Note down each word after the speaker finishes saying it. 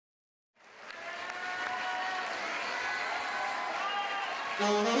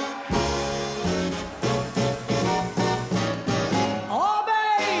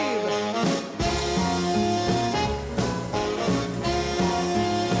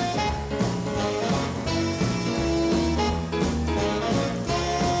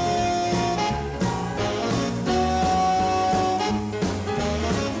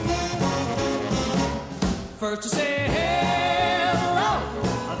First you say hello,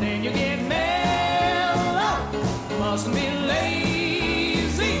 then you get mellow. Mustn't be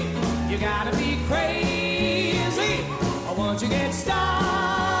lazy, you gotta be crazy. Once you get started,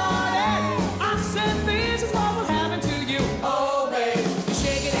 I said this is what will happen to you. Oh, babe, you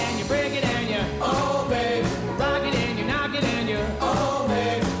shake it and you break it and you, oh, babe, rock it and you knock it and you, oh,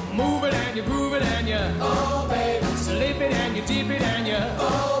 babe, move it and you groove it and you, oh, babe, slip it and you dip it and you,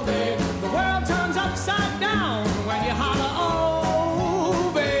 oh, babe. The world turns upside down when you holler,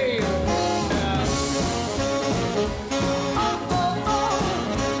 oh, babe. Oh, oh, oh.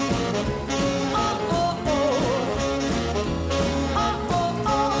 Oh, oh, oh. Oh, oh,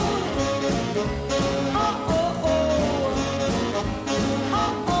 oh. Oh, oh, oh.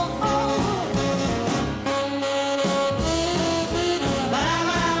 Oh, oh, oh.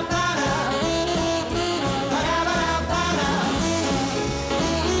 Ba-da-ba-da-ba-da. Ba-da-ba-da-ba-da.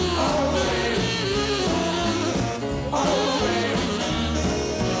 Oh, babe. Oh, babe.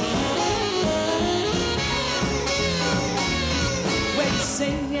 When you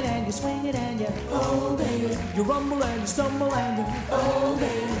sing it and you swing it and you, oh, babe. You rumble and you stumble and you, oh,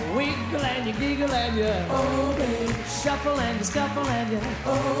 babe. Wiggle and you giggle and you, oh, babe. Shuffle and you scuffle and you,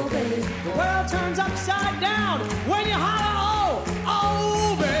 oh, babe. The world turns upside down when you holler.